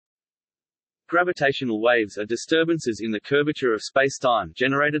Gravitational waves are disturbances in the curvature of spacetime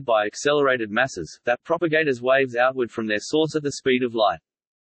generated by accelerated masses, that propagate as waves outward from their source at the speed of light.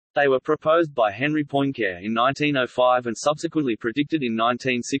 They were proposed by Henry Poincare in 1905 and subsequently predicted in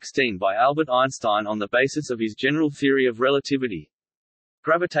 1916 by Albert Einstein on the basis of his general theory of relativity.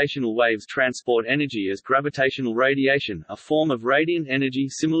 Gravitational waves transport energy as gravitational radiation, a form of radiant energy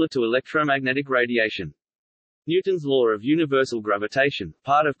similar to electromagnetic radiation. Newton's law of universal gravitation,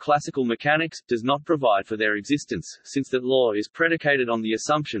 part of classical mechanics, does not provide for their existence, since that law is predicated on the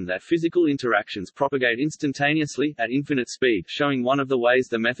assumption that physical interactions propagate instantaneously, at infinite speed, showing one of the ways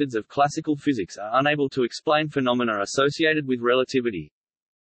the methods of classical physics are unable to explain phenomena associated with relativity.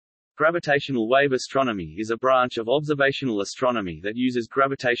 Gravitational wave astronomy is a branch of observational astronomy that uses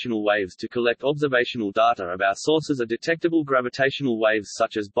gravitational waves to collect observational data about sources of detectable gravitational waves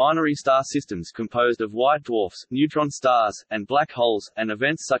such as binary star systems composed of white dwarfs, neutron stars, and black holes, and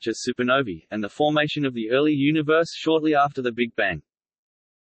events such as supernovae, and the formation of the early universe shortly after the Big Bang.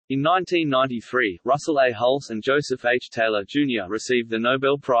 In 1993, Russell A. Hulse and Joseph H. Taylor, Jr. received the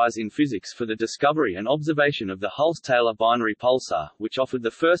Nobel Prize in Physics for the discovery and observation of the Hulse-Taylor binary pulsar, which offered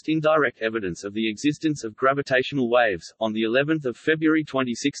the first indirect evidence of the existence of gravitational waves. On the 11th of February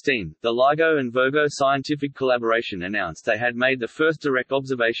 2016, the LIGO and Virgo scientific collaboration announced they had made the first direct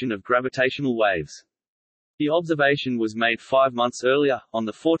observation of gravitational waves. The observation was made 5 months earlier, on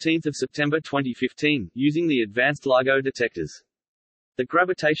 14 September 2015, using the advanced LIGO detectors. The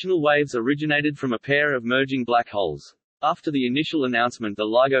gravitational waves originated from a pair of merging black holes. After the initial announcement, the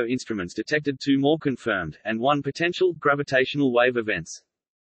LIGO instruments detected 2 more confirmed, and 1 potential, gravitational wave events.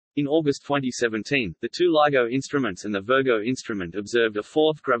 In August 2017, the 2 LIGO instruments and the Virgo instrument observed a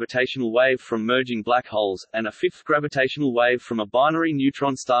 4th gravitational wave from merging black holes, and a 5th gravitational wave from a binary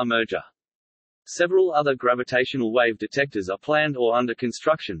neutron-star merger. Several other gravitational wave detectors are planned or under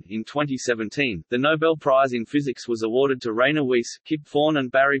construction. In 2017, the Nobel Prize in Physics was awarded to Rainer Weiss, Kip Thorne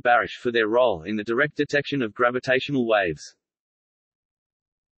and Barry Barish for their role in the direct detection of gravitational waves.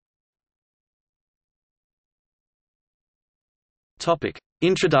 Topic.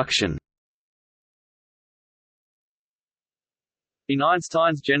 Introduction. In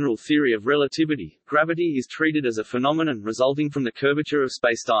Einstein's general theory of relativity, gravity is treated as a phenomenon resulting from the curvature of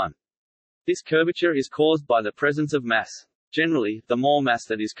spacetime. This curvature is caused by the presence of mass. Generally, the more mass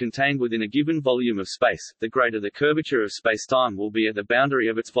that is contained within a given volume of space, the greater the curvature of spacetime will be at the boundary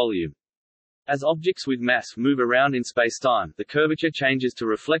of its volume. As objects with mass move around in spacetime, the curvature changes to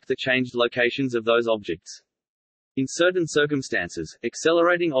reflect the changed locations of those objects. In certain circumstances,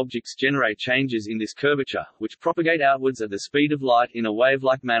 accelerating objects generate changes in this curvature, which propagate outwards at the speed of light in a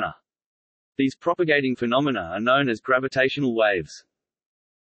wave-like manner. These propagating phenomena are known as gravitational waves.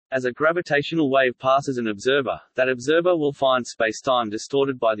 As a gravitational wave passes an observer, that observer will find spacetime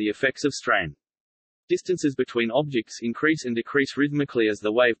distorted by the effects of strain. Distances between objects increase and decrease rhythmically as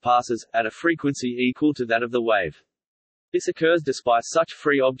the wave passes, at a frequency equal to that of the wave. This occurs despite such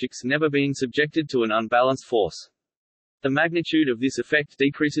free objects never being subjected to an unbalanced force. The magnitude of this effect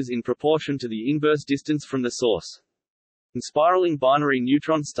decreases in proportion to the inverse distance from the source. Spiraling binary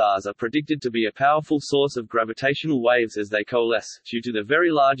neutron stars are predicted to be a powerful source of gravitational waves as they coalesce, due to the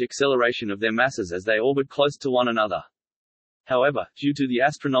very large acceleration of their masses as they orbit close to one another. However, due to the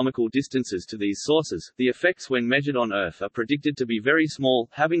astronomical distances to these sources, the effects when measured on Earth are predicted to be very small,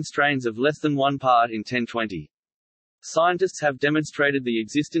 having strains of less than 1 part in 1020. Scientists have demonstrated the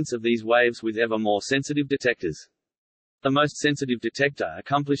existence of these waves with ever more sensitive detectors. The most sensitive detector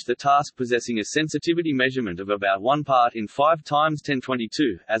accomplished the task possessing a sensitivity measurement of about 1 part in 5 times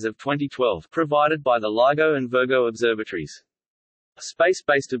 1022, as of 2012, provided by the LIGO and Virgo observatories. A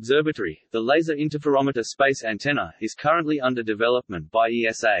space-based observatory, the Laser Interferometer Space Antenna, is currently under development by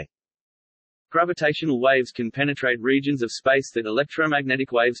ESA. Gravitational waves can penetrate regions of space that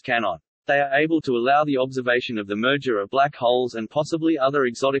electromagnetic waves cannot. They are able to allow the observation of the merger of black holes and possibly other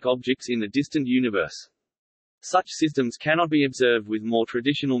exotic objects in the distant universe. Such systems cannot be observed with more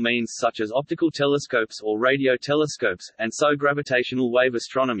traditional means such as optical telescopes or radio telescopes, and so gravitational wave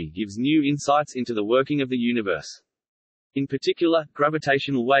astronomy gives new insights into the working of the universe. In particular,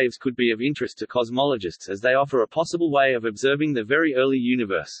 gravitational waves could be of interest to cosmologists as they offer a possible way of observing the very early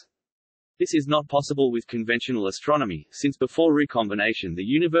universe. This is not possible with conventional astronomy, since before recombination the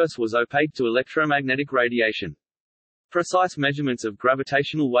universe was opaque to electromagnetic radiation. Precise measurements of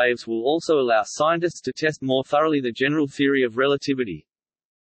gravitational waves will also allow scientists to test more thoroughly the general theory of relativity.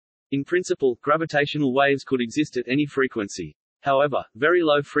 In principle, gravitational waves could exist at any frequency. However, very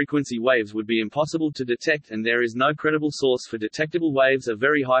low-frequency waves would be impossible to detect and there is no credible source for detectable waves of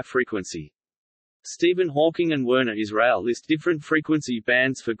very high frequency. Stephen Hawking and Werner Israel list different frequency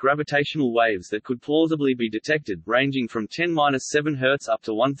bands for gravitational waves that could plausibly be detected, ranging from 10⁻⁷ Hz up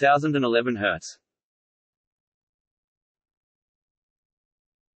to 1011 Hz.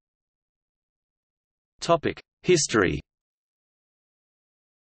 Topic: History.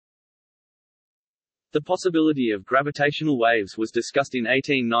 The possibility of gravitational waves was discussed in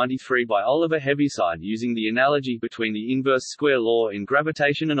 1893 by Oliver Heaviside using the analogy between the inverse square law in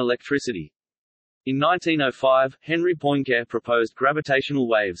gravitation and electricity. In 1905, Henry Poincare proposed gravitational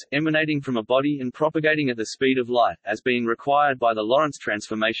waves, emanating from a body and propagating at the speed of light, as being required by the Lorentz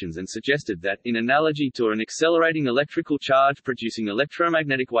transformations, and suggested that, in analogy to an accelerating electrical charge producing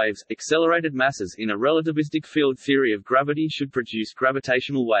electromagnetic waves, accelerated masses in a relativistic field theory of gravity should produce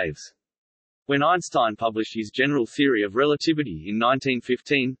gravitational waves. When Einstein published his general theory of relativity in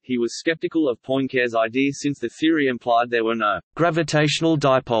 1915, he was skeptical of Poincare's idea since the theory implied there were no gravitational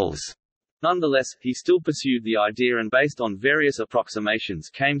dipoles. Nonetheless, he still pursued the idea and based on various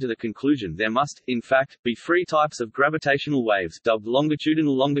approximations came to the conclusion there must, in fact, be three types of gravitational waves dubbed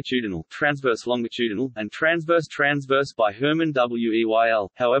longitudinal, transverse longitudinal, and transverse by Hermann Weyl.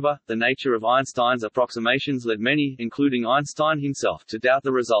 However, the nature of Einstein's approximations led many, including Einstein himself, to doubt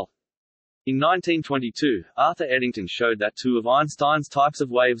the result. In 1922, Arthur Eddington showed that two of Einstein's types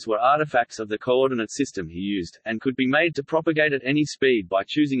of waves were artifacts of the coordinate system he used, and could be made to propagate at any speed by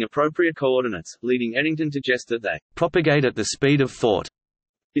choosing appropriate coordinates, leading Eddington to jest that they propagate at the speed of thought.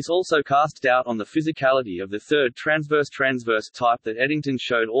 This also cast doubt on the physicality of the third transverse type that Eddington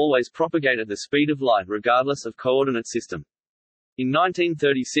showed always propagate at the speed of light regardless of coordinate system. In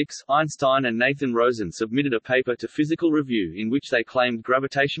 1936, Einstein and Nathan Rosen submitted a paper to Physical Review in which they claimed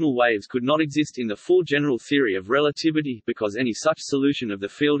gravitational waves could not exist in the full general theory of relativity because any such solution of the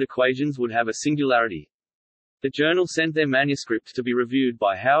field equations would have a singularity. The journal sent their manuscript to be reviewed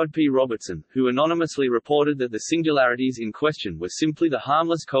by Howard P. Robertson, who anonymously reported that the singularities in question were simply the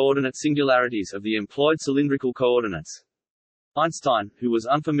harmless coordinate singularities of the employed cylindrical coordinates. Einstein, who was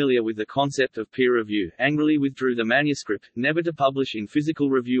unfamiliar with the concept of peer review, angrily withdrew the manuscript, never to publish in Physical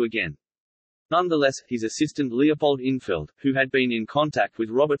Review again. Nonetheless, his assistant Leopold Infeld, who had been in contact with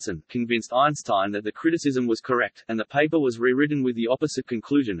Robertson, convinced Einstein that the criticism was correct, and the paper was rewritten with the opposite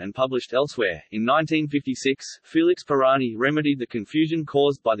conclusion and published elsewhere. In 1956, Felix Pirani remedied the confusion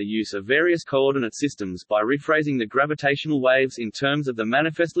caused by the use of various coordinate systems by rephrasing the gravitational waves in terms of the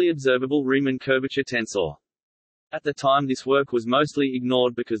manifestly observable Riemann curvature tensor. At the time this work was mostly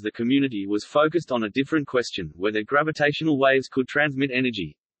ignored because the community was focused on a different question, whether gravitational waves could transmit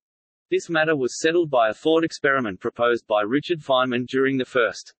energy. This matter was settled by a thought experiment proposed by Richard Feynman during the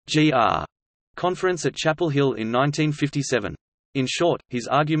first GR conference at Chapel Hill in 1957. In short, his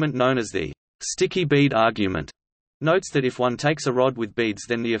argument, known as the sticky bead argument, notes that if one takes a rod with beads,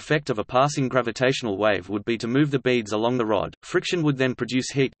 then the effect of a passing gravitational wave would be to move the beads along the rod. Friction would then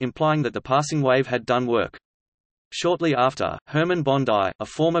produce heat, implying that the passing wave had done work. Shortly after, Hermann Bondi, a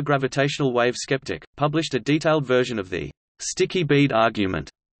former gravitational wave skeptic, published a detailed version of the sticky bead argument.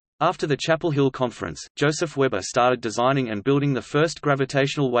 After the Chapel Hill conference, Joseph Weber started designing and building the first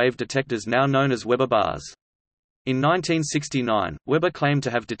gravitational wave detectors, now known as Weber bars. In 1969, Weber claimed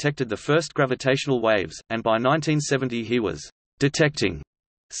to have detected the first gravitational waves, and by 1970 he was detecting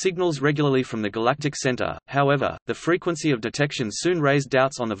signals regularly from the galactic center. However, the frequency of detection soon raised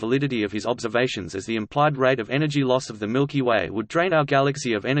doubts on the validity of his observations, as the implied rate of energy loss of the Milky Way would drain our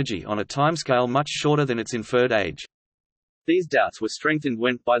galaxy of energy on a timescale much shorter than its inferred age. These doubts were strengthened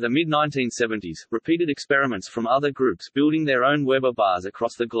when, by the mid-1970s, repeated experiments from other groups building their own Weber bars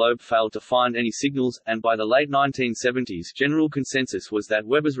across the globe failed to find any signals, and by the late 1970s general consensus was that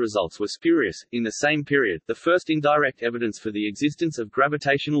Weber's results were spurious. In the same period, the first indirect evidence for the existence of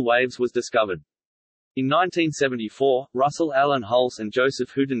gravitational waves was discovered. In 1974, Russell Allen Hulse and Joseph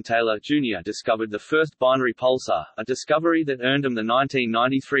Houghton Taylor, Jr. discovered the first binary pulsar, a discovery that earned them the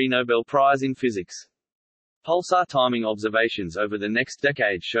 1993 Nobel Prize in Physics. Pulsar timing observations over the next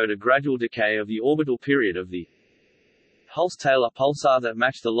decade showed a gradual decay of the orbital period of the Hulse-Taylor pulsar that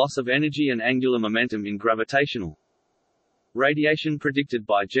matched the loss of energy and angular momentum in gravitational radiation predicted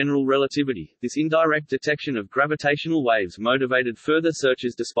by general relativity. This indirect detection of gravitational waves motivated further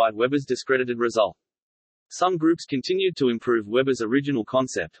searches despite Weber's discredited result. Some groups continued to improve Weber's original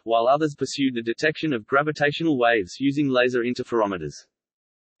concept, while others pursued the detection of gravitational waves using laser interferometers.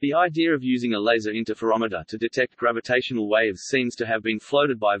 The idea of using a laser interferometer to detect gravitational waves seems to have been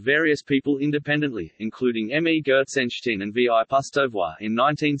floated by various people independently, including M. E. Gertzenstein and V. I. Pustovois in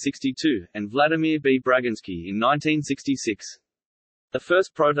 1962, and Vladimir B. Braginsky in 1966. The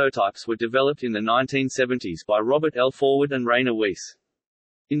first prototypes were developed in the 1970s by Robert L. Forward and Rainer Weiss.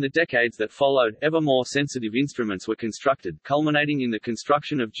 In the decades that followed, ever more sensitive instruments were constructed, culminating in the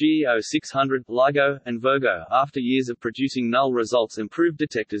construction of GEO 600, LIGO, and Virgo. After years of producing null results, improved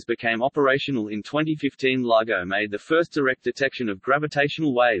detectors became operational in 2015. LIGO made the first direct detection of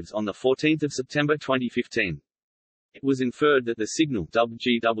gravitational waves on 14 September 2015. It was inferred that the signal, dubbed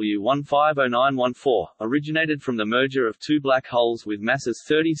GW150914, originated from the merger of two black holes with masses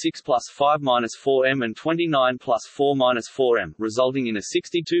 36 + 5 - 4m and 29 + 4 - 4m, resulting in a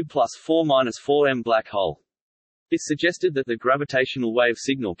 62 + 4 - 4m black hole. This suggested that the gravitational wave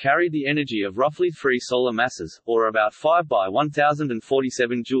signal carried the energy of roughly 3 solar masses, or about 5 ×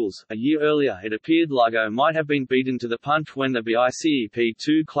 1047 joules. A year earlier, it appeared LIGO might have been beaten to the punch when the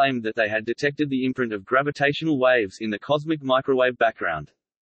BICEP-2 claimed that they had detected the imprint of gravitational waves in the cosmic microwave background.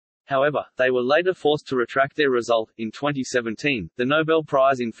 However, they were later forced to retract their result. In 2017, the Nobel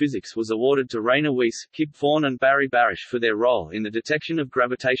Prize in Physics was awarded to Rainer Weiss, Kip Thorne and Barry Barish for their role in the detection of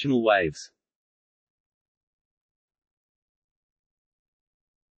gravitational waves.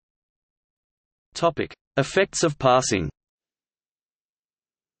 Topic: Effects of passing.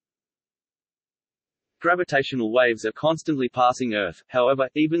 Gravitational waves are constantly passing Earth, however,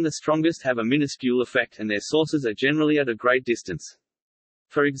 even the strongest have a minuscule effect and their sources are generally at a great distance.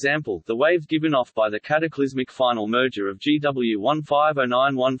 For example, the waves given off by the cataclysmic final merger of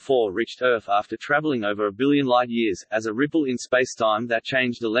GW150914 reached Earth after traveling over a billion light-years, as a ripple in spacetime that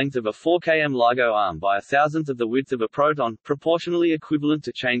changed the length of a 4 km LIGO arm by a thousandth of the width of a proton, proportionally equivalent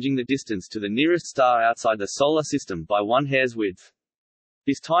to changing the distance to the nearest star outside the Solar System by one hair's width.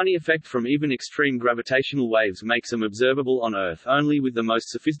 This tiny effect from even extreme gravitational waves makes them observable on Earth only with the most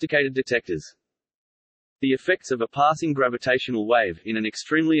sophisticated detectors. The effects of a passing gravitational wave, in an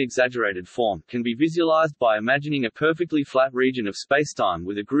extremely exaggerated form, can be visualized by imagining a perfectly flat region of spacetime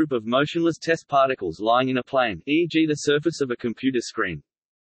with a group of motionless test particles lying in a plane, e.g. the surface of a computer screen.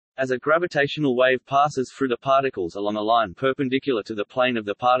 As a gravitational wave passes through the particles along a line perpendicular to the plane of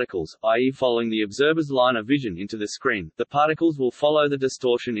the particles, i.e. following the observer's line of vision into the screen, the particles will follow the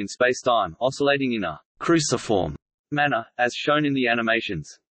distortion in spacetime, oscillating in a cruciform manner, as shown in the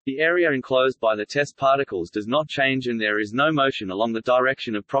animations. The area enclosed by the test particles does not change and there is no motion along the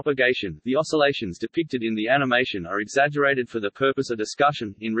direction of propagation. The oscillations depicted in the animation are exaggerated for the purpose of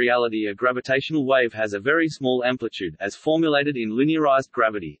discussion. In reality, a gravitational wave has a very small amplitude, as formulated in linearized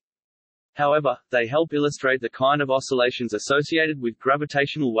gravity. However, they help illustrate the kind of oscillations associated with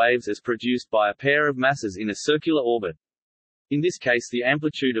gravitational waves as produced by a pair of masses in a circular orbit. In this case, the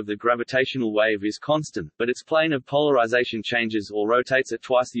amplitude of the gravitational wave is constant, but its plane of polarization changes or rotates at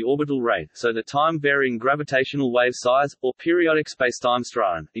twice the orbital rate, so the time-varying gravitational wave size, or periodic spacetime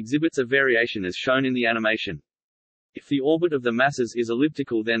strain, exhibits a variation as shown in the animation. If the orbit of the masses is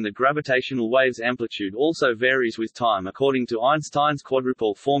elliptical, then the gravitational wave's amplitude also varies with time according to Einstein's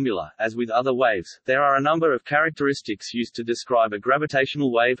quadrupole formula. As with other waves, there are a number of characteristics used to describe a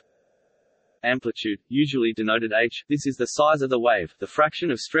gravitational wave. Amplitude, usually denoted h, this is the size of the wave, the fraction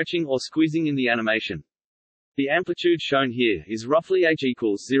of stretching or squeezing in the animation. The amplitude shown here is roughly h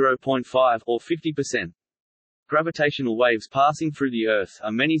equals 0.5, or 50%. Gravitational waves passing through the Earth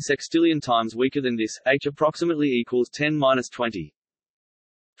are many sextillion times weaker than this, h approximately equals 10⁻20.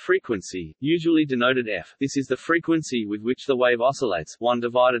 Frequency, usually denoted f, this is the frequency with which the wave oscillates, 1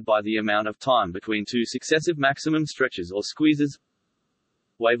 divided by the amount of time between two successive maximum stretches or squeezes.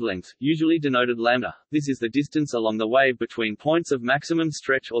 Wavelength, usually denoted lambda, this is the distance along the wave between points of maximum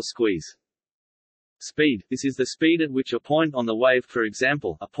stretch or squeeze. Speed, this is the speed at which a point on the wave, for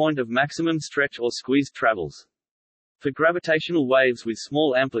example, a point of maximum stretch or squeeze, travels. For gravitational waves with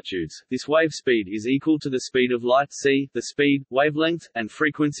small amplitudes, this wave speed is equal to the speed of light. C. The speed, wavelength, and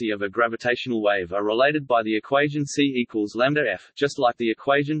frequency of a gravitational wave are related by the equation C equals lambda f, just like the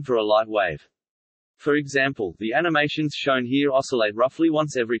equation for a light wave. For example, the animations shown here oscillate roughly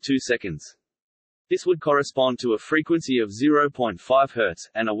once every 2 seconds. This would correspond to a frequency of 0.5 Hz,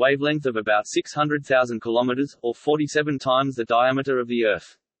 and a wavelength of about 600,000 km, or 47 times the diameter of the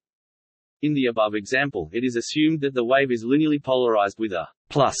Earth. In the above example, it is assumed that the wave is linearly polarized with a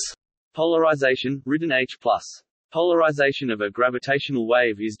plus polarization, written H+. Polarization of a gravitational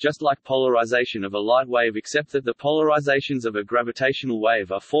wave is just like polarization of a light wave, except that the polarizations of a gravitational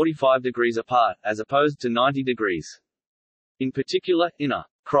wave are 45 degrees apart, as opposed to 90 degrees. In particular, in a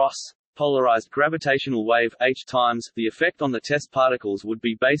cross-polarized gravitational wave H times, the effect on the test particles would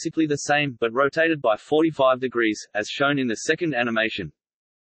be basically the same, but rotated by 45 degrees, as shown in the second animation.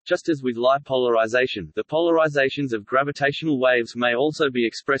 Just as with light polarization, the polarizations of gravitational waves may also be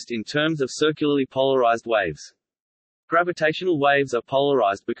expressed in terms of circularly polarized waves. Gravitational waves are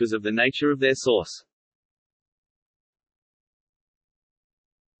polarized because of the nature of their source.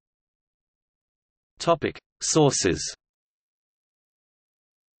 Topic: Sources.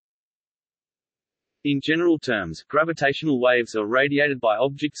 In general terms, gravitational waves are radiated by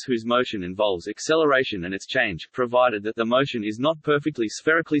objects whose motion involves acceleration and its change, provided that the motion is not perfectly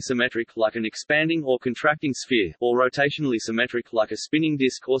spherically symmetric like an expanding or contracting sphere, or rotationally symmetric like a spinning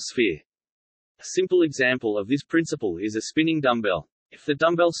disk or sphere. A simple example of this principle is a spinning dumbbell. If the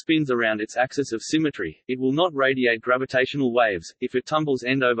dumbbell spins around its axis of symmetry, it will not radiate gravitational waves. If it tumbles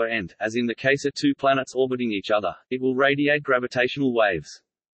end over end, as in the case of two planets orbiting each other, it will radiate gravitational waves.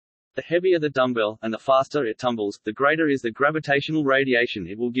 The heavier the dumbbell, and the faster it tumbles, the greater is the gravitational radiation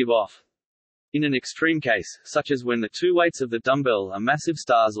it will give off. In an extreme case, such as when the two weights of the dumbbell are massive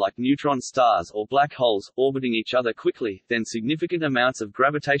stars like neutron stars or black holes, orbiting each other quickly, then significant amounts of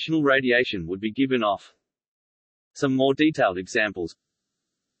gravitational radiation would be given off. Some more detailed examples.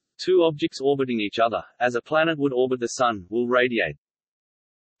 Two objects orbiting each other, as a planet would orbit the Sun, will radiate.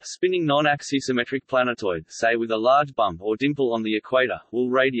 A spinning non-axisymmetric planetoid, say with a large bump or dimple on the equator, will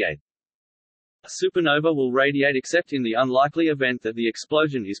radiate. A supernova will radiate except in the unlikely event that the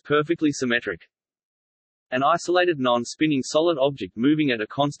explosion is perfectly symmetric. An isolated non-spinning solid object moving at a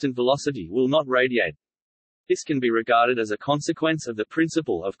constant velocity will not radiate. This can be regarded as a consequence of the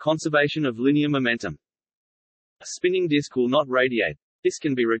principle of conservation of linear momentum. A spinning disk will not radiate. This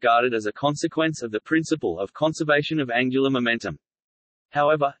can be regarded as a consequence of the principle of conservation of angular momentum.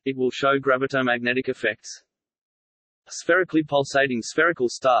 However, it will show gravitomagnetic effects. A spherically pulsating spherical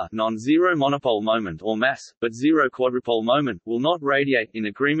star, non-zero monopole moment or mass, but zero quadrupole moment, will not radiate, in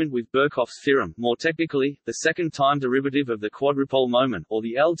agreement with Birkhoff's theorem. More technically, the second time derivative of the quadrupole moment, or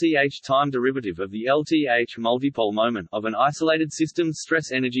the LTH time derivative of the LTH multipole moment, of an isolated system's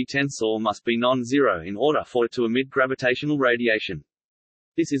stress-energy tensor must be non-zero in order for it to emit gravitational radiation.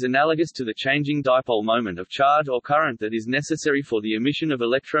 This is analogous to the changing dipole moment of charge or current that is necessary for the emission of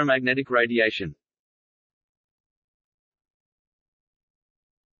electromagnetic radiation.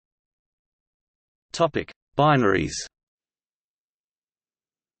 Topic: Binaries.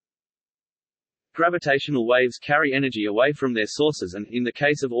 Gravitational waves carry energy away from their sources and, in the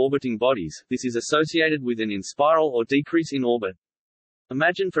case of orbiting bodies, this is associated with an in-spiral or decrease in orbit.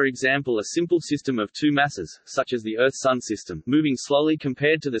 Imagine for example a simple system of two masses, such as the Earth-Sun system, moving slowly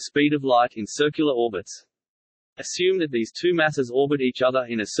compared to the speed of light in circular orbits. Assume that these two masses orbit each other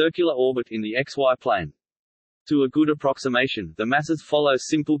in a circular orbit in the xy plane. To a good approximation, the masses follow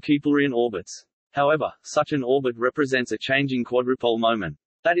simple Keplerian orbits. However, such an orbit represents a changing quadrupole moment.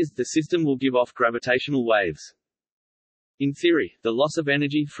 That is, the system will give off gravitational waves. In theory, the loss of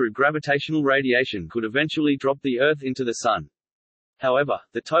energy through gravitational radiation could eventually drop the Earth into the Sun. However,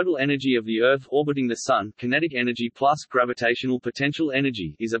 the total energy of the Earth orbiting the Sun, kinetic energy plus gravitational potential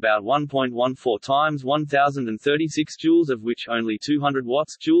energy, is about 1.14 times 1036 joules, of which only 200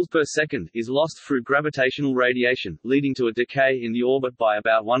 watts joules per second is lost through gravitational radiation, leading to a decay in the orbit by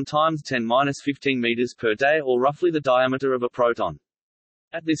about 1 times 10⁻15 meters per day, or roughly the diameter of a proton.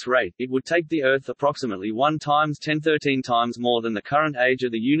 At this rate, it would take the Earth approximately 1 times 1013 times more than the current age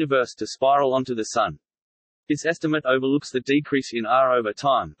of the universe to spiral onto the Sun. This estimate overlooks the decrease in R over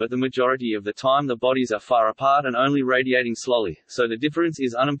time, but the majority of the time the bodies are far apart and only radiating slowly, so the difference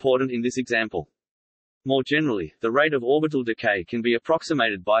is unimportant in this example. More generally, the rate of orbital decay can be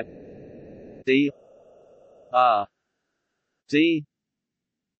approximated by d r d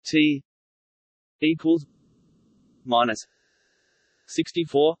t equals minus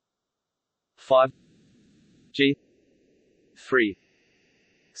 64 5 g 3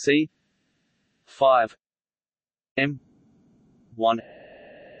 c 5 m 1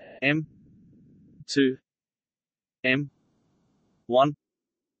 m 2 m 1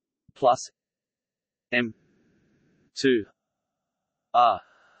 plus m 2 r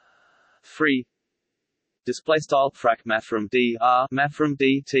 3. Display style frac math from d r math from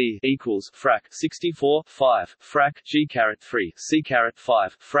d t equals frac 64 5 frac g caret 3 c caret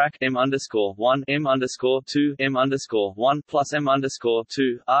 5 frac m underscore 1 m underscore 2 m underscore 1 plus m underscore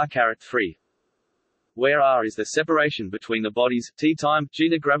 2 r caret 3, where r is the separation between the bodies, t time, g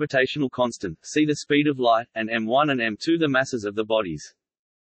the gravitational constant, c the speed of light, and m1 and m2 the masses of the bodies.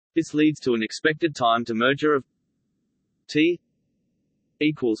 This leads to an expected time to merger of t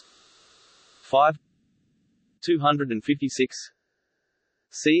equals 5 256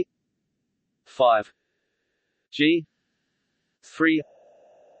 c 5 g 3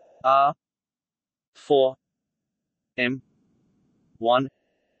 r 4 m 1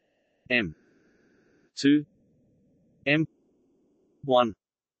 m 2 m 1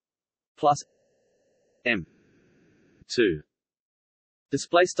 plus m 2.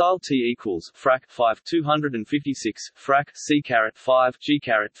 Display style t equals frac 5 256 frac c caret 5 g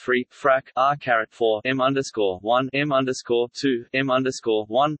caret 3 frac r caret 4 m underscore 1 m underscore 2 m underscore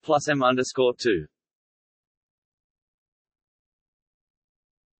 1 plus m underscore 2.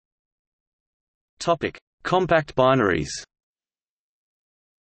 Topic: Compact binaries.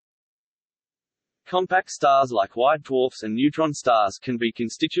 Compact stars like white dwarfs and neutron stars can be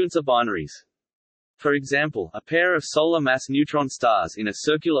constituents of binaries. For example, a pair of solar mass neutron stars in a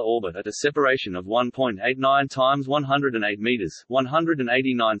circular orbit at a separation of 1.89 times 108 meters,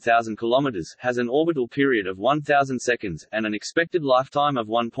 189,000 kilometers, has an orbital period of 1000 seconds and an expected lifetime of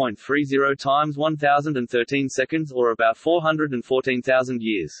 1.30 times 1013 seconds, or about 414,000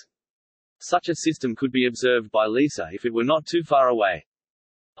 years. Such a system could be observed by LISA if it were not too far away.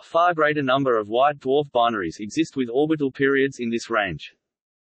 A far greater number of white dwarf binaries exist with orbital periods in this range.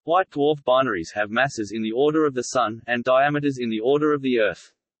 White dwarf binaries have masses in the order of the Sun, and diameters in the order of the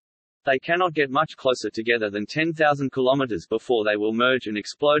Earth. They cannot get much closer together than 10,000 kilometers before they will merge and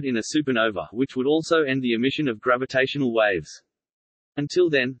explode in a supernova, which would also end the emission of gravitational waves.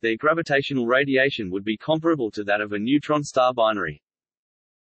 Until then, their gravitational radiation would be comparable to that of a neutron star binary.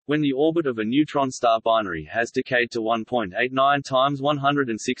 When the orbit of a neutron star binary has decayed to 1.89 times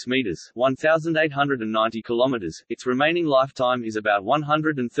 106 meters, 1,890 kilometers, its remaining lifetime is about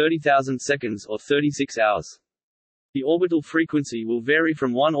 130,000 seconds or 36 hours. The orbital frequency will vary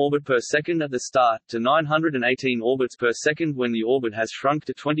from 1 orbit per second at the start, to 918 orbits per second when the orbit has shrunk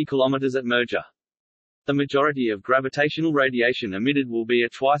to 20 kilometers at merger. The majority of gravitational radiation emitted will be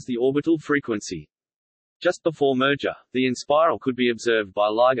at twice the orbital frequency. Just before merger, the inspiral could be observed by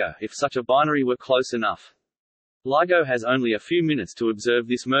LIGO if such a binary were close enough. LIGO has only a few minutes to observe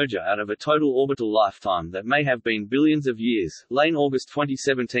this merger out of a total orbital lifetime that may have been billions of years. Late August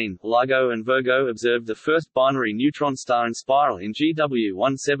 2017, LIGO and Virgo observed the first binary neutron star inspiral in GW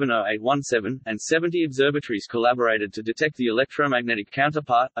 170817, and 70 observatories collaborated to detect the electromagnetic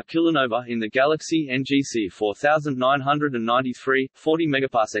counterpart, a kilonova, in the galaxy NGC 4993, 40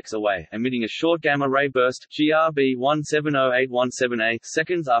 megaparsecs away, emitting a short gamma-ray burst, GRB 170817A,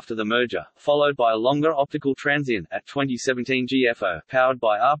 seconds after the merger, followed by a longer optical transient at 2017 GFO, powered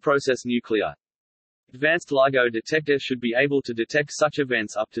by R-process nuclei. Advanced LIGO detectors should be able to detect such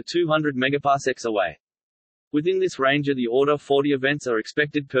events up to 200 megaparsecs away. Within this range of the order 40 events are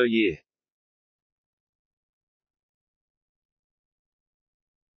expected per year.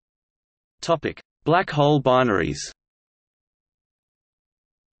 Topic: Black hole binaries.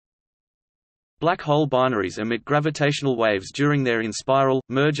 Black hole binaries emit gravitational waves during their inspiral,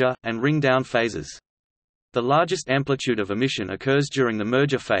 merger, and ring-down phases. The largest amplitude of emission occurs during the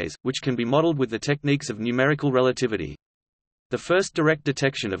merger phase, which can be modeled with the techniques of numerical relativity. The first direct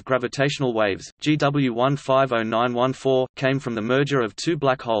detection of gravitational waves, GW 150914, came from the merger of two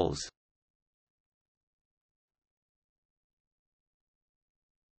black holes.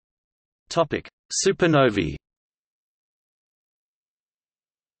 Supernovae.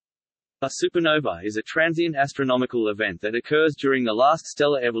 A supernova is a transient astronomical event that occurs during the last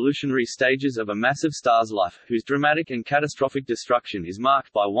stellar evolutionary stages of a massive star's life, whose dramatic and catastrophic destruction is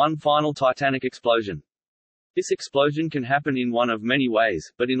marked by one final titanic explosion. This explosion can happen in one of many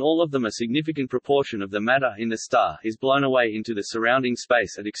ways, but in all of them a significant proportion of the matter in the star is blown away into the surrounding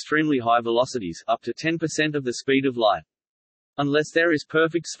space at extremely high velocities, up to 10% of the speed of light. Unless there is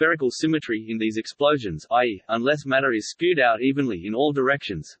perfect spherical symmetry in these explosions, i.e., unless matter is spewed out evenly in all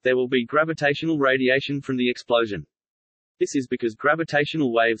directions, there will be gravitational radiation from the explosion. This is because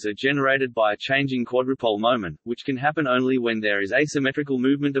gravitational waves are generated by a changing quadrupole moment, which can happen only when there is asymmetrical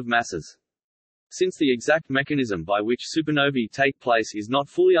movement of masses. Since the exact mechanism by which supernovae take place is not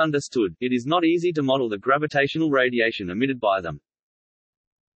fully understood, it is not easy to model the gravitational radiation emitted by them.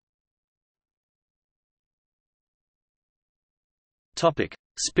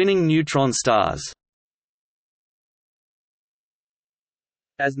 Spinning neutron stars.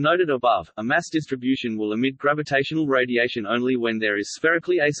 As noted above, a mass distribution will emit gravitational radiation only when there is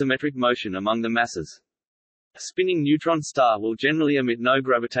spherically asymmetric motion among the masses. A spinning neutron star will generally emit no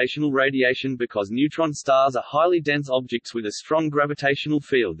gravitational radiation because neutron stars are highly dense objects with a strong gravitational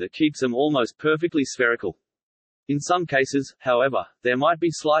field that keeps them almost perfectly spherical. In some cases, however, there might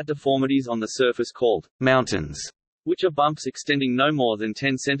be slight deformities on the surface called mountains, which are bumps extending no more than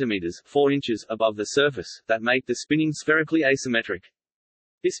 10 centimeters (4 inches) above the surface, that make the spinning spherically asymmetric.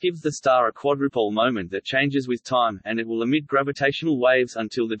 This gives the star a quadrupole moment that changes with time, and it will emit gravitational waves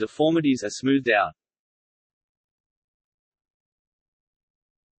until the deformities are smoothed out.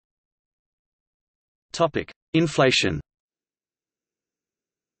 Inflation.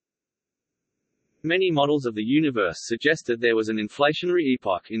 Many models of the universe suggest that there was an inflationary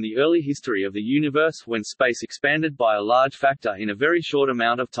epoch in the early history of the universe when space expanded by a large factor in a very short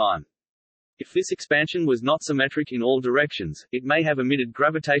amount of time. If this expansion was not symmetric in all directions, it may have emitted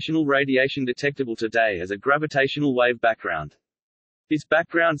gravitational radiation detectable today as a gravitational wave background. This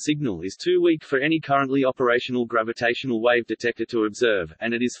background signal is too weak for any currently operational gravitational wave detector to observe,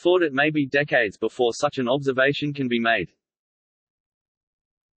 and it is thought it may be decades before such an observation can be made.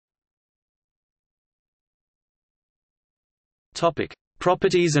 Topic: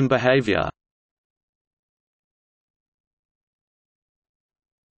 Properties and behavior.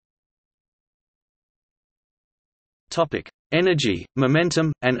 Topic: Energy,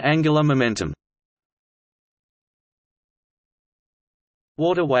 momentum, and angular momentum.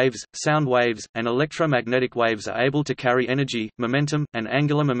 Water waves, sound waves, and electromagnetic waves are able to carry energy, momentum, and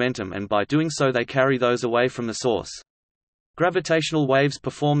angular momentum, and by doing so they carry those away from the source. Gravitational waves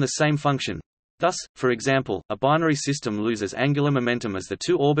perform the same function. Thus, for example, a binary system loses angular momentum as the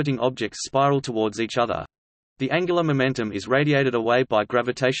two orbiting objects spiral towards each other. The angular momentum is radiated away by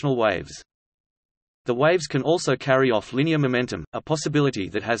gravitational waves. The waves can also carry off linear momentum, a possibility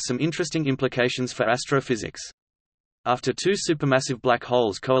that has some interesting implications for astrophysics. After two supermassive black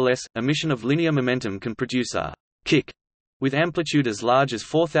holes coalesce, emission of linear momentum can produce a kick with amplitude as large as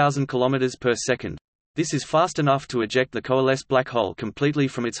 4,000 km per second. This is fast enough to eject the coalesced black hole completely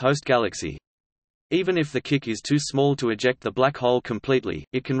from its host galaxy. Even if the kick is too small to eject the black hole completely,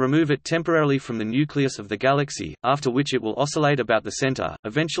 it can remove it temporarily from the nucleus of the galaxy, after which it will oscillate about the center,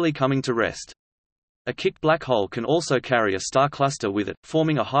 eventually coming to rest. A kicked black hole can also carry a star cluster with it,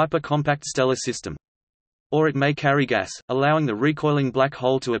 forming a hyper-compact stellar system. Or it may carry gas, allowing the recoiling black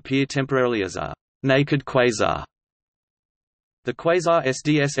hole to appear temporarily as a naked quasar. The quasar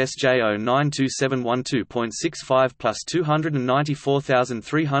SDSS-J092712.65 plus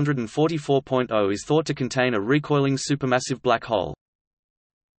 294,344.0 is thought to contain a recoiling supermassive black hole.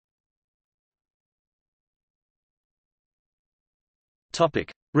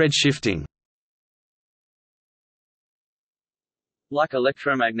 Topic: Redshifting. Like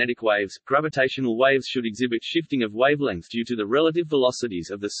electromagnetic waves, gravitational waves should exhibit shifting of wavelengths due to the relative velocities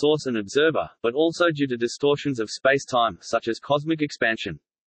of the source and observer, but also due to distortions of space-time, such as cosmic expansion.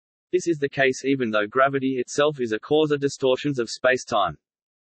 This is the case even though gravity itself is a cause of distortions of space-time.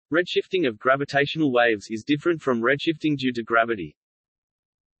 Redshifting of gravitational waves is different from redshifting due to gravity.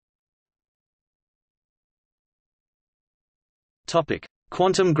 Topic: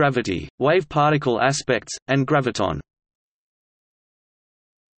 Quantum gravity, wave-particle aspects, and graviton.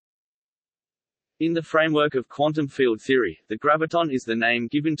 In the framework of quantum field theory, the graviton is the name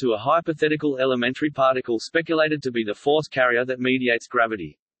given to a hypothetical elementary particle speculated to be the force carrier that mediates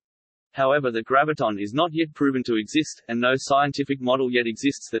gravity. However, the graviton is not yet proven to exist, and no scientific model yet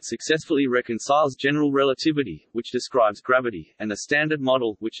exists that successfully reconciles general relativity, which describes gravity, and the Standard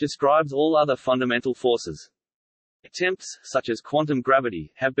Model, which describes all other fundamental forces. Attempts, such as quantum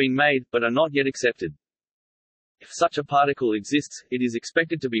gravity, have been made, but are not yet accepted. If such a particle exists, it is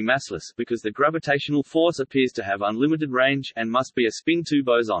expected to be massless, because the gravitational force appears to have unlimited range, and must be a spin-2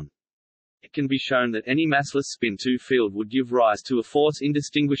 boson. It can be shown that any massless spin-2 field would give rise to a force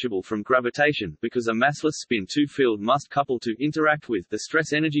indistinguishable from gravitation, because a massless spin-2 field must couple to interact with the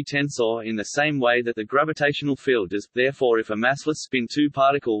stress-energy tensor in the same way that the gravitational field does. Therefore, if a massless spin-2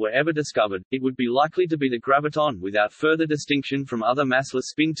 particle were ever discovered, it would be likely to be the graviton without further distinction from other massless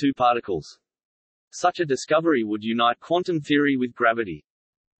spin-2 particles. Such a discovery would unite quantum theory with gravity.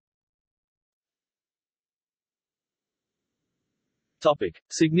 Topic: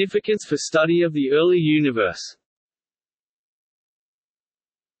 Significance for study of the early universe.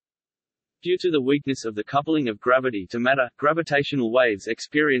 Due to the weakness of the coupling of gravity to matter, gravitational waves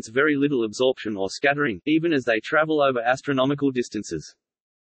experience very little absorption or scattering, even as they travel over astronomical distances.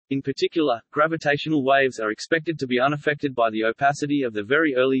 In particular, gravitational waves are expected to be unaffected by the opacity of the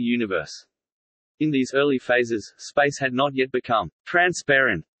very early universe. In these early phases, space had not yet become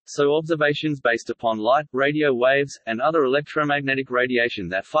transparent, so observations based upon light, radio waves, and other electromagnetic radiation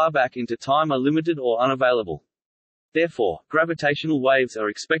that far back into time are limited or unavailable. Therefore, gravitational waves are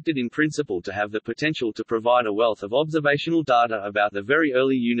expected in principle to have the potential to provide a wealth of observational data about the very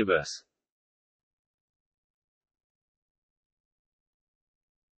early universe.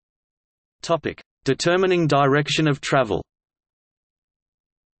 Topic: Determining direction of travel.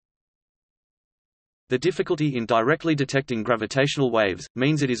 The difficulty in directly detecting gravitational waves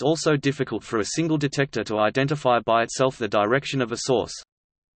means it is also difficult for a single detector to identify by itself the direction of a source.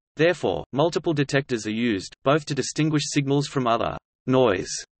 Therefore, multiple detectors are used, both to distinguish signals from other noise,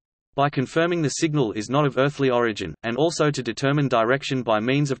 by confirming the signal is not of earthly origin, and also to determine direction by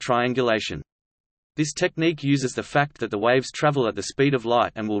means of triangulation. This technique uses the fact that the waves travel at the speed of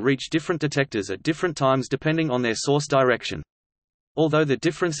light and will reach different detectors at different times depending on their source direction. Although the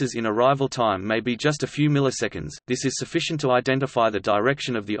differences in arrival time may be just a few milliseconds, this is sufficient to identify the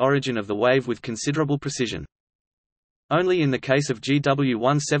direction of the origin of the wave with considerable precision. Only in the case of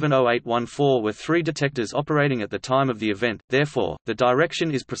GW170814 were 3 detectors operating at the time of the event, therefore, the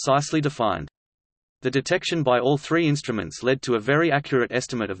direction is precisely defined. The detection by all 3 instruments led to a very accurate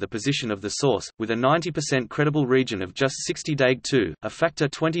estimate of the position of the source, with a 90% credible region of just 60 Dag2, a factor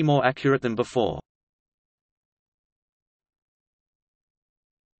 20 more accurate than before.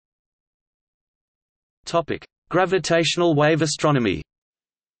 Gravitational wave astronomy.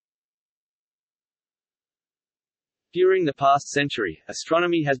 During the past century,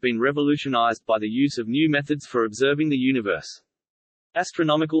 astronomy has been revolutionized by the use of new methods for observing the universe.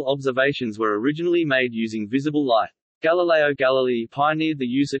 Astronomical observations were originally made using visible light. Galileo Galilei pioneered the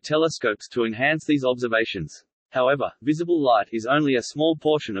use of telescopes to enhance these observations. However, visible light is only a small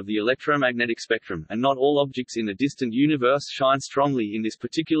portion of the electromagnetic spectrum, and not all objects in the distant universe shine strongly in this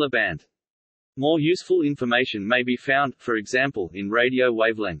particular band. More useful information may be found, for example, in radio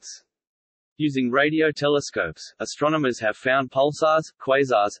wavelengths. Using radio telescopes, astronomers have found pulsars,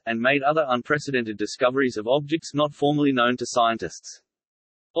 quasars, and made other unprecedented discoveries of objects not formerly known to scientists.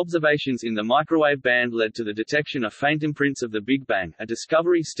 Observations in the microwave band led to the detection of faint imprints of the Big Bang, a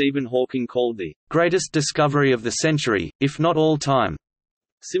discovery Stephen Hawking called the greatest discovery of the century, if not all time.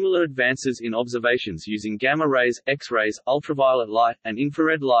 Similar advances in observations using gamma rays, X-rays, ultraviolet light, and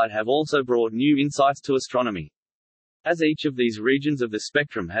infrared light have also brought new insights to astronomy. As each of these regions of the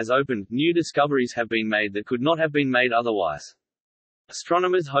spectrum has opened, new discoveries have been made that could not have been made otherwise.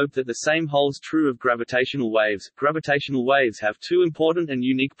 Astronomers hope that the same holds true of gravitational waves. Gravitational waves have 2 important and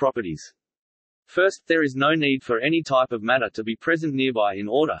unique properties. First, there is no need for any type of matter to be present nearby in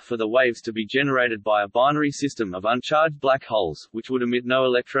order for the waves to be generated by a binary system of uncharged black holes, which would emit no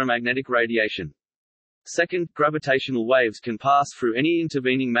electromagnetic radiation. Second, gravitational waves can pass through any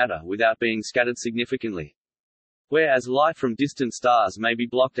intervening matter without being scattered significantly. Whereas light from distant stars may be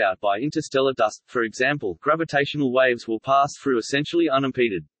blocked out by interstellar dust, for example, gravitational waves will pass through essentially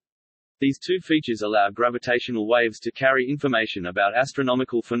unimpeded. These 2 features allow gravitational waves to carry information about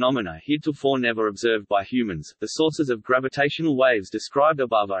astronomical phenomena heretofore never observed by humans. The sources of gravitational waves described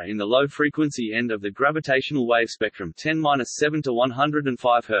above are in the low-frequency end of the gravitational wave spectrum 10⁻⁷ to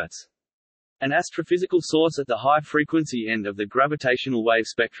 105 Hz. An astrophysical source at the high-frequency end of the gravitational wave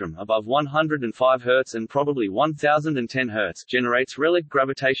spectrum above 105 Hz and probably 1010 Hz generates relic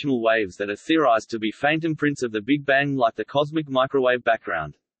gravitational waves that are theorized to be faint imprints of the Big Bang like the cosmic microwave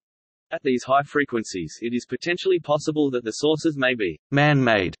background. At these high frequencies, it is potentially possible that the sources may be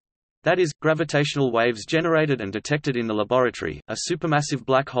man-made. That is, gravitational waves generated and detected in the laboratory. A supermassive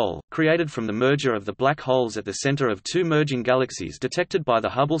black hole, created from the merger of the black holes at the center of 2 merging galaxies detected by the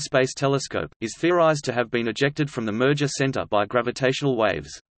Hubble Space Telescope, is theorized to have been ejected from the merger center by gravitational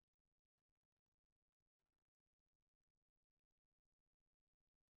waves.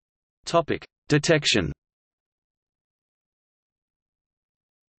 Topic: Detection.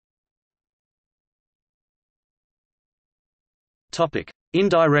 Topic: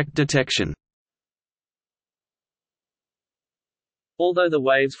 Indirect detection. Although the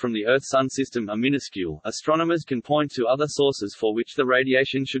waves from the Earth-Sun system are minuscule, astronomers can point to other sources for which the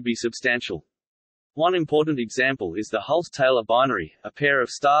radiation should be substantial. One important example is the Hulse-Taylor binary, a pair of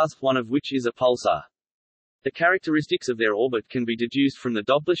stars, one of which is a pulsar. The characteristics of their orbit can be deduced from the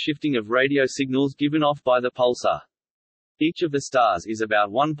Doppler shifting of radio signals given off by the pulsar. Each of the stars is about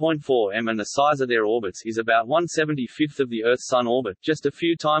 1.4 m and the size of their orbits is about 1/75 of the Earth-Sun orbit, just a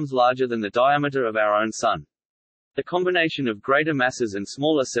few times larger than the diameter of our own Sun. The combination of greater masses and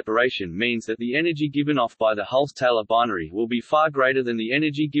smaller separation means that the energy given off by the Hulse-Taylor binary will be far greater than the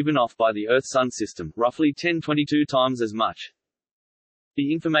energy given off by the Earth-Sun system, roughly 1022 times as much.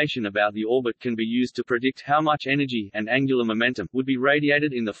 The information about the orbit can be used to predict how much energy, and angular momentum, would be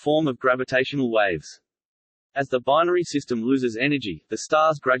radiated in the form of gravitational waves. As the binary system loses energy, the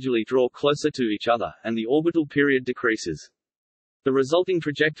stars gradually draw closer to each other, and the orbital period decreases. The resulting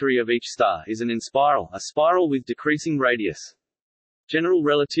trajectory of each star is an inspiral, a spiral with decreasing radius. General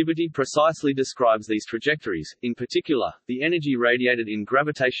relativity precisely describes these trajectories. In particular, the energy radiated in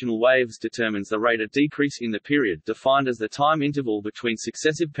gravitational waves determines the rate of decrease in the period defined as the time interval between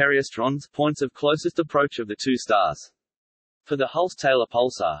successive periostrons, points of closest approach of the 2 stars. For the Hulse-Taylor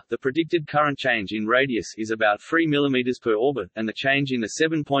pulsar, the predicted current change in radius is about 3 mm per orbit, and the change in the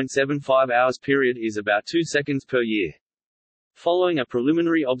 7.75 hours period is about 2 seconds per year. Following a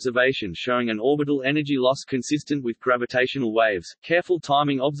preliminary observation showing an orbital energy loss consistent with gravitational waves, careful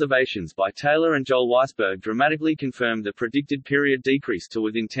timing observations by Taylor and Joel Weisberg dramatically confirmed the predicted period decrease to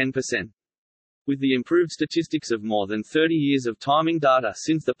within 10%. With the improved statistics of more than 30 years of timing data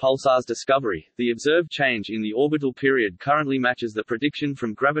since the pulsar's discovery, the observed change in the orbital period currently matches the prediction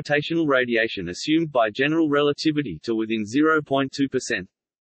from gravitational radiation assumed by general relativity to within 0.2%.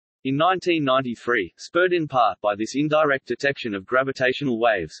 In 1993, spurred in part by this indirect detection of gravitational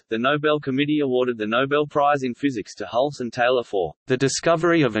waves, the Nobel Committee awarded the Nobel Prize in Physics to Hulse and Taylor for the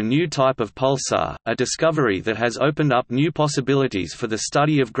discovery of a new type of pulsar, a discovery that has opened up new possibilities for the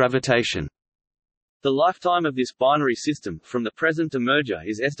study of gravitation. The lifetime of this binary system, from the present to merger,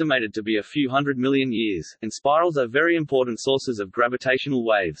 is estimated to be a few hundred million years, and spirals are very important sources of gravitational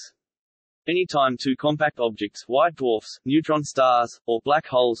waves. Anytime two compact objects, white dwarfs, neutron stars, or black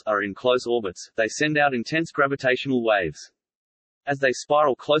holes, are in close orbits, they send out intense gravitational waves. As they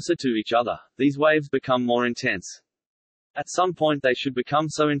spiral closer to each other, these waves become more intense. At some point they should become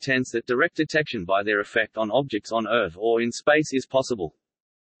so intense that direct detection by their effect on objects on Earth or in space is possible.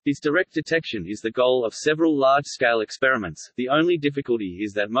 This direct detection is the goal of several large-scale experiments. The only difficulty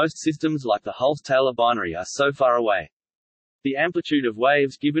is that most systems like the Hulse-Taylor binary are so far away. The amplitude of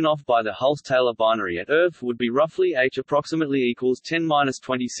waves given off by the Hulse-Taylor binary at Earth would be roughly h approximately equals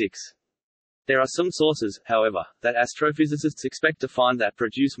 10⁻26. There are some sources, however, that astrophysicists expect to find that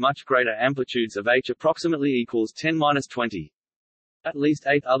produce much greater amplitudes of h approximately equals 10⁻20. At least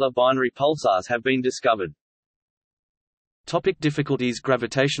 8 other binary pulsars have been discovered. Topic difficulties.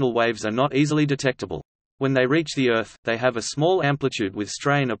 Gravitational waves are not easily detectable. When they reach the Earth, they have a small amplitude with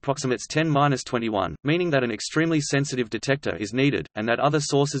strain approximates 10⁻21, meaning that an extremely sensitive detector is needed, and that other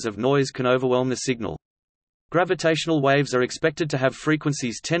sources of noise can overwhelm the signal. Gravitational waves are expected to have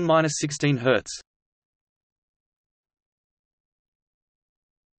frequencies 10⁻16 Hz.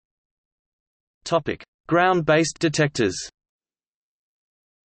 Topic: ground-based detectors.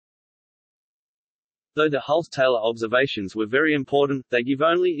 Though the Hulse-Taylor observations were very important, they give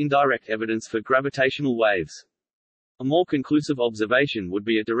only indirect evidence for gravitational waves. A more conclusive observation would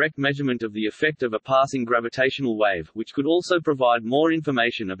be a direct measurement of the effect of a passing gravitational wave, which could also provide more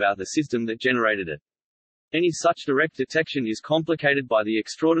information about the system that generated it. Any such direct detection is complicated by the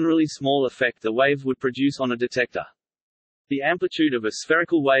extraordinarily small effect the wave would produce on a detector. The amplitude of a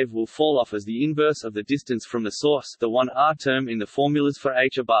spherical wave will fall off as the inverse of the distance from the source, the 1r term in the formulas for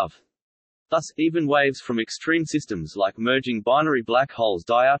h above. Thus, even waves from extreme systems like merging binary black holes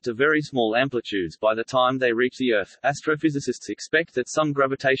die out to very small amplitudes by the time they reach the Earth. Astrophysicists expect that some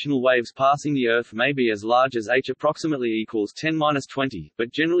gravitational waves passing the Earth may be as large as h approximately equals 10⁻20,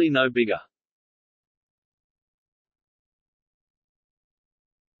 but generally no bigger.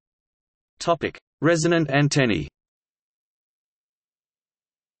 Topic: resonant antennae.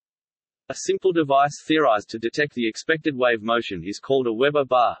 A simple device theorized to detect the expected wave motion is called a Weber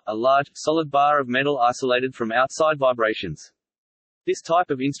bar, a large, solid bar of metal isolated from outside vibrations. This type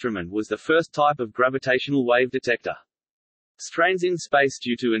of instrument was the first type of gravitational wave detector. Strains in space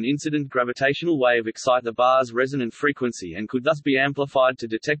due to an incident gravitational wave excite the bar's resonant frequency and could thus be amplified to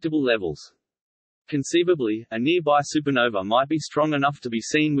detectable levels. Conceivably, a nearby supernova might be strong enough to be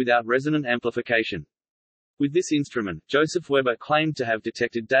seen without resonant amplification. With this instrument, Joseph Weber claimed to have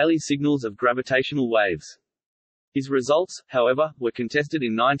detected daily signals of gravitational waves. His results, however, were contested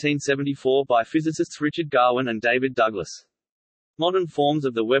in 1974 by physicists Richard Garwin and David Douglas. Modern forms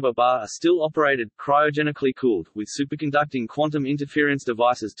of the Weber bar are still operated, cryogenically cooled, with superconducting quantum interference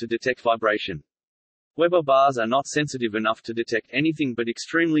devices to detect vibration. Weber bars are not sensitive enough to detect anything but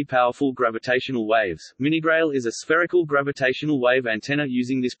extremely powerful gravitational waves. Minigrail is a spherical gravitational wave antenna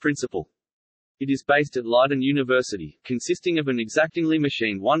using this principle. It is based at Leiden University, consisting of an exactingly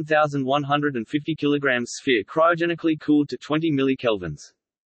machined 1,150 kg sphere cryogenically cooled to 20 millikelvins.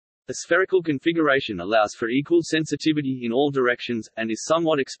 The spherical configuration allows for equal sensitivity in all directions, and is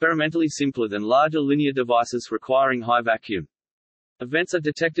somewhat experimentally simpler than larger linear devices requiring high vacuum. Events are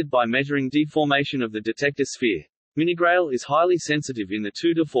detected by measuring deformation of the detector sphere. Minigrail is highly sensitive in the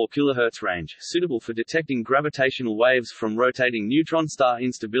 2 to 4 kHz range, suitable for detecting gravitational waves from rotating neutron star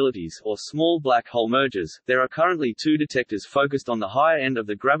instabilities or small black hole mergers. There are currently 2 detectors focused on the higher end of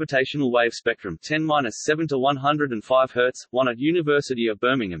the gravitational wave spectrum, 10⁻7 to 105 Hz, one at University of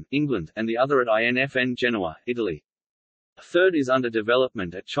Birmingham, England, and the other at INFN Genoa, Italy. A third is under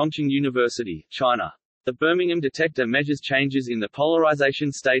development at Chongqing University, China. The Birmingham detector measures changes in the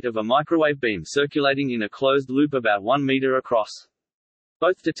polarization state of a microwave beam circulating in a closed loop about 1 meter across.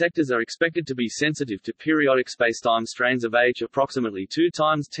 Both detectors are expected to be sensitive to periodic spacetime strains of h approximately 2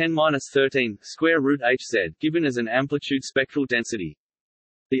 × 10⁻13 square root hz, given as an amplitude spectral density.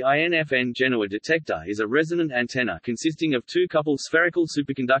 The INFN Genoa detector is a resonant antenna consisting of two coupled spherical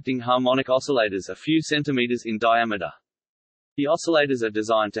superconducting harmonic oscillators a few centimeters in diameter. The oscillators are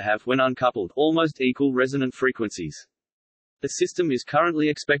designed to have, when uncoupled, almost equal resonant frequencies. The system is currently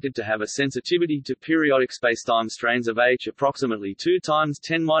expected to have a sensitivity to periodic spacetime strains of h approximately 2 ×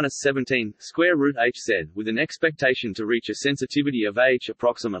 10⁻17 square root hz, with an expectation to reach a sensitivity of h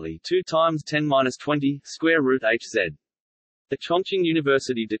approximately 2 × 10⁻20 square root hz. The Chongqing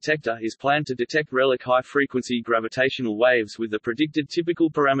University detector is planned to detect relic high-frequency gravitational waves with the predicted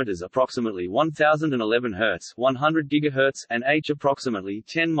typical parameters approximately 1011 Hz, 100 GHz, and h approximately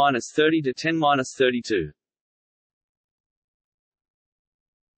 10⁻30 to 10⁻32.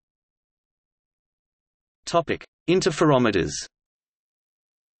 Topic: Interferometers.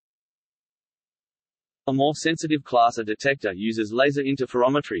 A more sensitive class A detector uses laser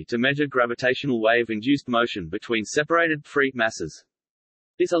interferometry to measure gravitational wave-induced motion between separated free masses.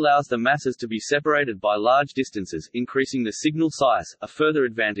 This allows the masses to be separated by large distances, increasing the signal size. A further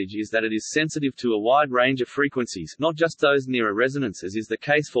advantage is that it is sensitive to a wide range of frequencies, not just those near a resonance as is the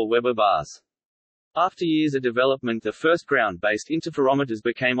case for Weber bars. After years of development, the first ground-based interferometers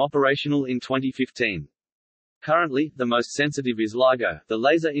became operational in 2015. Currently, the most sensitive is LIGO, the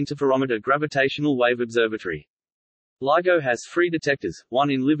Laser Interferometer Gravitational Wave Observatory. LIGO has 3 detectors, one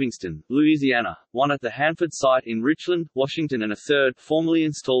in Livingston, Louisiana, one at the Hanford site in Richland, Washington, and a third, formerly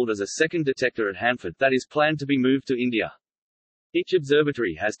installed as a second detector at Hanford, that is planned to be moved to India. Each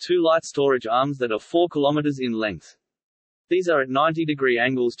observatory has 2 light storage arms that are 4 km in length. These are at 90-degree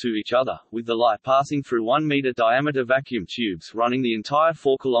angles to each other, with the light passing through 1-meter diameter vacuum tubes running the entire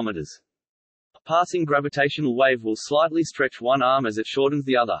 4 km. A passing gravitational wave will slightly stretch one arm as it shortens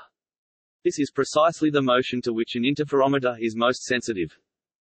the other. This is precisely the motion to which an interferometer is most sensitive.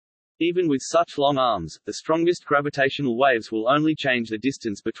 Even with such long arms, the strongest gravitational waves will only change the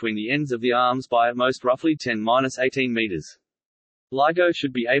distance between the ends of the arms by at most roughly 10⁻18 meters. LIGO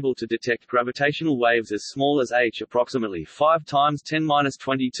should be able to detect gravitational waves as small as h approximately 5 ×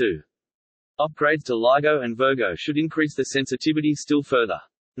 10⁻22. Upgrades to LIGO and Virgo should increase the sensitivity still further.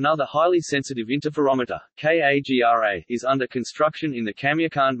 Another highly sensitive interferometer, KAGRA, is under construction in the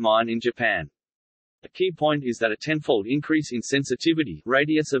Kamiokande mine in Japan. A key point is that a tenfold increase in sensitivity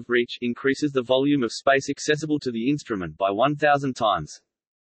radius of reach increases the volume of space accessible to the instrument by 1,000 times.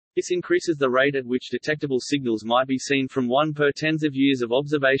 This increases the rate at which detectable signals might be seen from 1 per tens of years of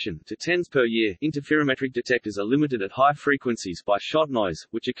observation to tens per year. Interferometric detectors are limited at high frequencies by shot noise,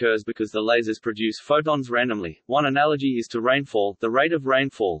 which occurs because the lasers produce photons randomly. One analogy is to rainfall. The rate of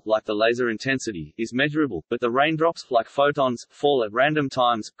rainfall, like the laser intensity, is measurable, but the raindrops, like photons, fall at random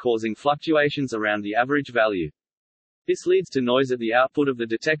times, causing fluctuations around the average value. This leads to noise at the output of the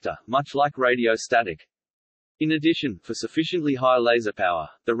detector, much like radio static. In addition, for sufficiently high laser power,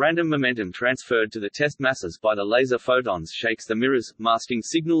 the random momentum transferred to the test masses by the laser photons shakes the mirrors, masking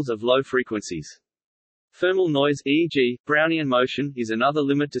signals of low frequencies. Thermal noise, e.g., Brownian motion, is another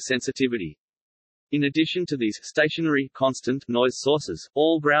limit to sensitivity. In addition to these stationary, constant noise sources,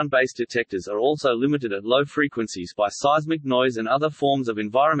 all ground-based detectors are also limited at low frequencies by seismic noise and other forms of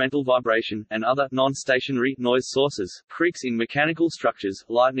environmental vibration, and other, non-stationary, noise sources. Creaks in mechanical structures,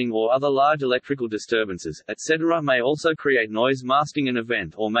 lightning or other large electrical disturbances, etc. may also create noise masking an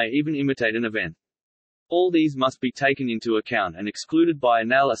event or may even imitate an event. All these must be taken into account and excluded by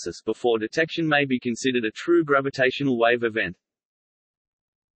analysis before detection may be considered a true gravitational wave event.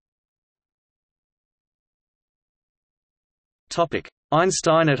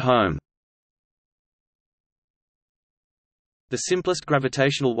 Einstein at home. The simplest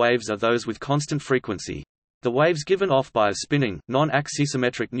gravitational waves are those with constant frequency. The waves given off by a spinning,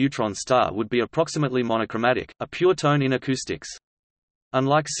 non-axisymmetric neutron star would be approximately monochromatic, a pure tone in acoustics.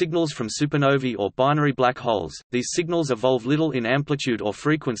 Unlike signals from supernovae or binary black holes, these signals evolve little in amplitude or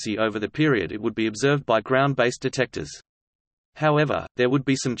frequency over the period it would be observed by ground-based detectors. However, there would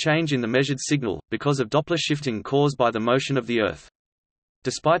be some change in the measured signal, because of Doppler shifting caused by the motion of the Earth.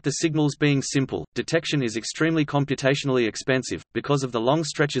 Despite the signals being simple, detection is extremely computationally expensive, because of the long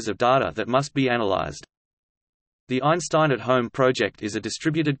stretches of data that must be analyzed. The Einstein at Home project is a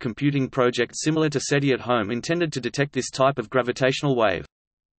distributed computing project similar to SETI at Home intended to detect this type of gravitational wave.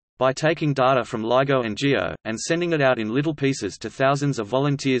 By taking data from LIGO and GEO, and sending it out in little pieces to thousands of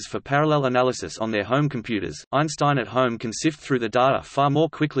volunteers for parallel analysis on their home computers, Einstein at Home can sift through the data far more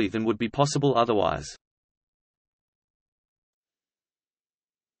quickly than would be possible otherwise.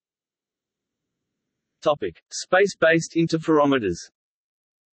 Topic: Space-based interferometers.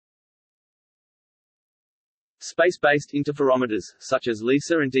 Space-based interferometers, such as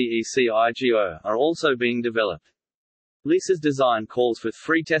LISA and DECIGO, are also being developed. LISA's design calls for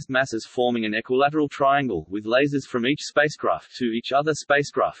 3 test masses forming an equilateral triangle, with lasers from each spacecraft to each other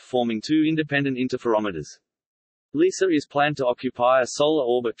spacecraft forming 2 independent interferometers. LISA is planned to occupy a solar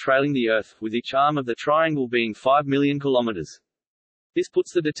orbit trailing the Earth, with each arm of the triangle being 5 million kilometers. This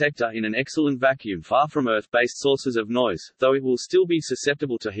puts the detector in an excellent vacuum far from Earth-based sources of noise, though it will still be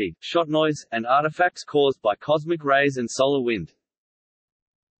susceptible to heat, shot noise, and artifacts caused by cosmic rays and solar wind.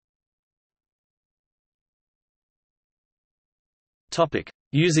 Topic: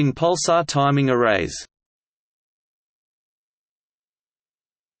 Using pulsar timing arrays.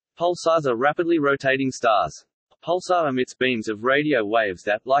 Pulsars are rapidly rotating stars. A pulsar emits beams of radio waves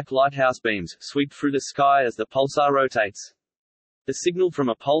that, like lighthouse beams, sweep through the sky as the pulsar rotates. The signal from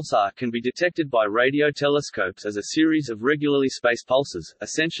a pulsar can be detected by radio telescopes as a series of regularly spaced pulses,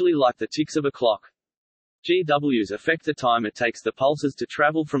 essentially like the ticks of a clock. GWs affect the time it takes the pulses to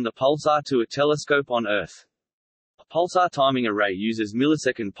travel from the pulsar to a telescope on Earth. A pulsar timing array uses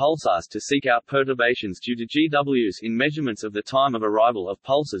millisecond pulsars to seek out perturbations due to GWs in measurements of the time of arrival of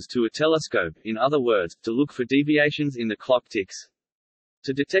pulses to a telescope, in other words, to look for deviations in the clock ticks.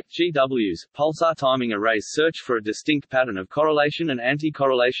 To detect GWs, pulsar timing arrays search for a distinct pattern of correlation and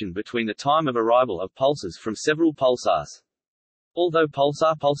anti-correlation between the time of arrival of pulses from several pulsars. Although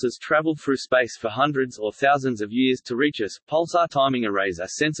pulsar pulses travel through space for hundreds or thousands of years to reach us, pulsar timing arrays are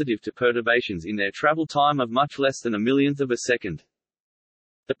sensitive to perturbations in their travel time of much less than a millionth of a second.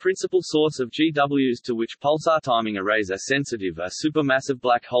 The principal source of GWs to which pulsar timing arrays are sensitive are supermassive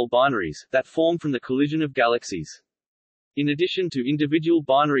black hole binaries, that form from the collision of galaxies. In addition to individual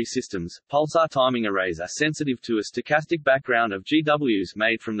binary systems, pulsar timing arrays are sensitive to a stochastic background of GWs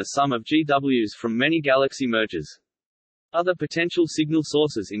made from the sum of GWs from many galaxy mergers. Other potential signal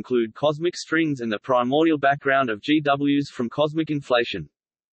sources include cosmic strings and the primordial background of GWs from cosmic inflation.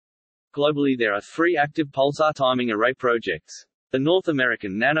 Globally there are 3 active pulsar timing array projects. The North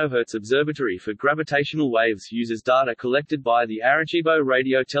American Nanohertz Observatory for Gravitational Waves uses data collected by the Arecibo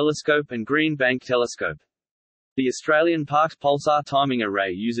Radio Telescope and Green Bank Telescope. The Australian Parkes Pulsar Timing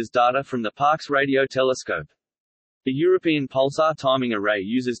Array uses data from the Parkes Radio Telescope. The European Pulsar Timing Array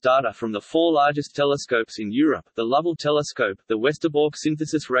uses data from the 4 largest telescopes in Europe, the Lovell Telescope, the Westerbork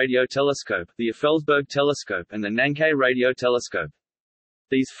Synthesis Radio Telescope, the Effelsberg Telescope and the Nankai Radio Telescope.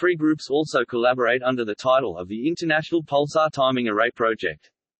 These 3 groups also collaborate under the title of the International Pulsar Timing Array Project.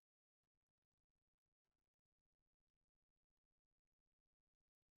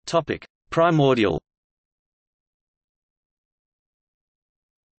 Topic: Primordial.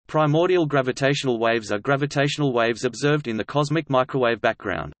 Primordial gravitational waves are gravitational waves observed in the cosmic microwave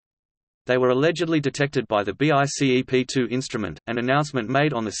background. They were allegedly detected by the BICEP-2 instrument, an announcement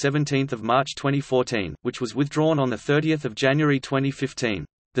made on 17 March 2014, which was withdrawn on 30 January 2015.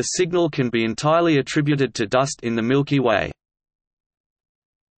 The signal can be entirely attributed to dust in the Milky Way.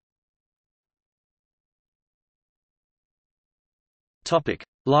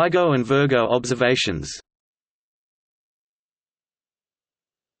 LIGO and Virgo observations.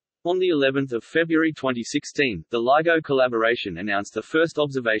 On the 11th of February 2016, the LIGO collaboration announced the first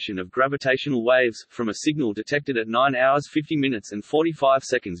observation of gravitational waves, from a signal detected at 9 hours 50 minutes and 45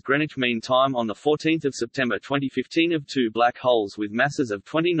 seconds Greenwich Mean Time on 14 September 2015 of 2 black holes with masses of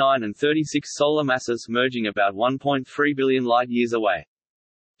 29 and 36 solar masses merging about 1.3 billion light-years away.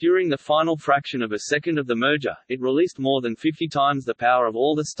 During the final fraction of a second of the merger, it released more than 50 times the power of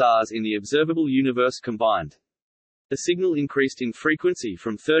all the stars in the observable universe combined. The signal increased in frequency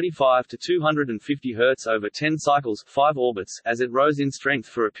from 35 to 250 Hz over 10 cycles 5 orbits as it rose in strength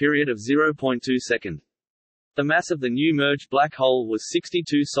for a period of 0.2 seconds. The mass of the new merged black hole was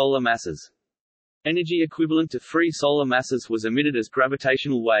 62 solar masses. Energy equivalent to 3 solar masses was emitted as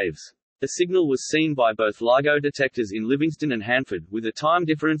gravitational waves. The signal was seen by both LIGO detectors in Livingston and Hanford, with a time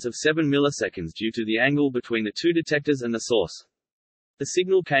difference of 7 milliseconds due to the angle between the 2 detectors and the source. The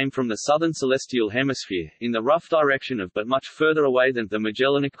signal came from the southern celestial hemisphere, in the rough direction of but much further away than the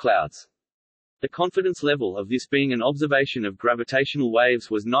Magellanic Clouds. The confidence level of this being an observation of gravitational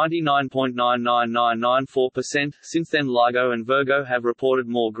waves was 99.99994%. Since then LIGO and Virgo have reported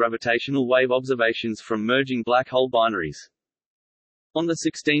more gravitational wave observations from merging black hole binaries. On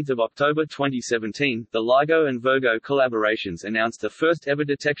 16 October 2017, the LIGO and Virgo collaborations announced the first-ever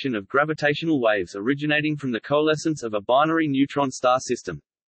detection of gravitational waves originating from the coalescence of a binary neutron star system.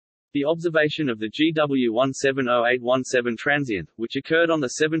 The observation of the GW170817 transient, which occurred on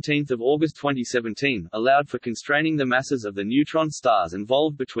 17 August 2017, allowed for constraining the masses of the neutron stars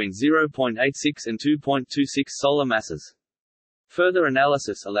involved between 0.86 and 2.26 solar masses. Further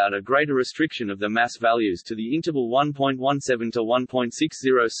analysis allowed a greater restriction of the mass values to the interval 1.17 to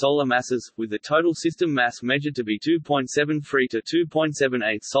 1.60 solar masses, with the total system mass measured to be 2.73 to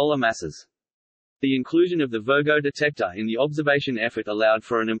 2.78 solar masses. The inclusion of the Virgo detector in the observation effort allowed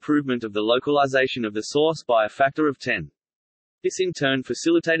for an improvement of the localization of the source by a factor of 10. This in turn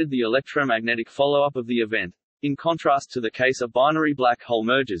facilitated the electromagnetic follow-up of the event. In contrast to the case of binary black hole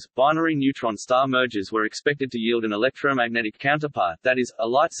mergers, binary neutron-star mergers were expected to yield an electromagnetic counterpart, that is, a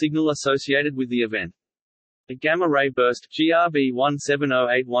light signal associated with the event. A gamma-ray burst GRB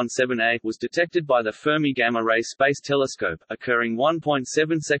 170817A was detected by the Fermi Gamma Ray Space Telescope, occurring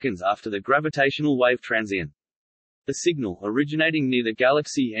 1.7 seconds after the gravitational wave transient. The signal, originating near the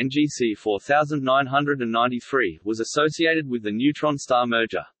galaxy NGC 4993, was associated with the neutron star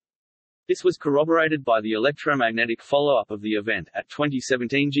merger. This was corroborated by the electromagnetic follow-up of the event, at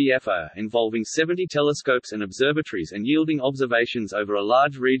 2017 GFO, involving 70 telescopes and observatories and yielding observations over a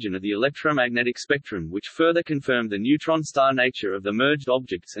large region of the electromagnetic spectrum which further confirmed the neutron star nature of the merged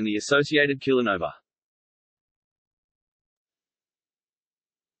objects and the associated kilonova.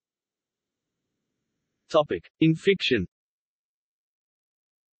 In fiction,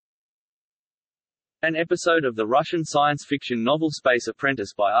 an episode of the Russian science fiction novel Space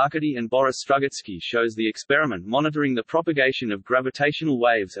Apprentice by Arkady and Boris Strugatsky shows the experiment monitoring the propagation of gravitational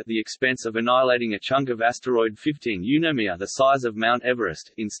waves at the expense of annihilating a chunk of asteroid 15 Eunomia the size of Mount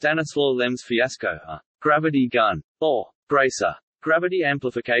Everest, in Stanislaw Lem's fiasco, a gravity gun, or bracer. Gravity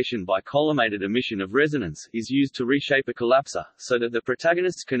amplification by collimated emission of resonance is used to reshape a collapsar, so that the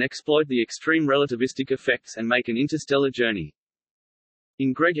protagonists can exploit the extreme relativistic effects and make an interstellar journey.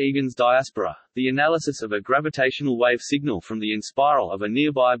 In Greg Egan's Diaspora, the analysis of a gravitational wave signal from the inspiral of a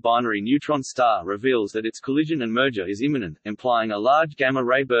nearby binary neutron star reveals that its collision and merger is imminent, implying a large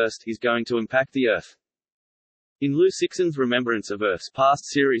gamma-ray burst is going to impact the Earth. In Lou Sixon's Remembrance of Earth's Past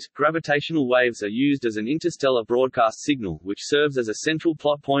series, gravitational waves are used as an interstellar broadcast signal which serves as a central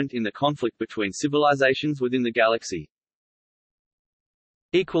plot point in the conflict between civilizations within the galaxy.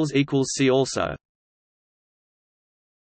 See also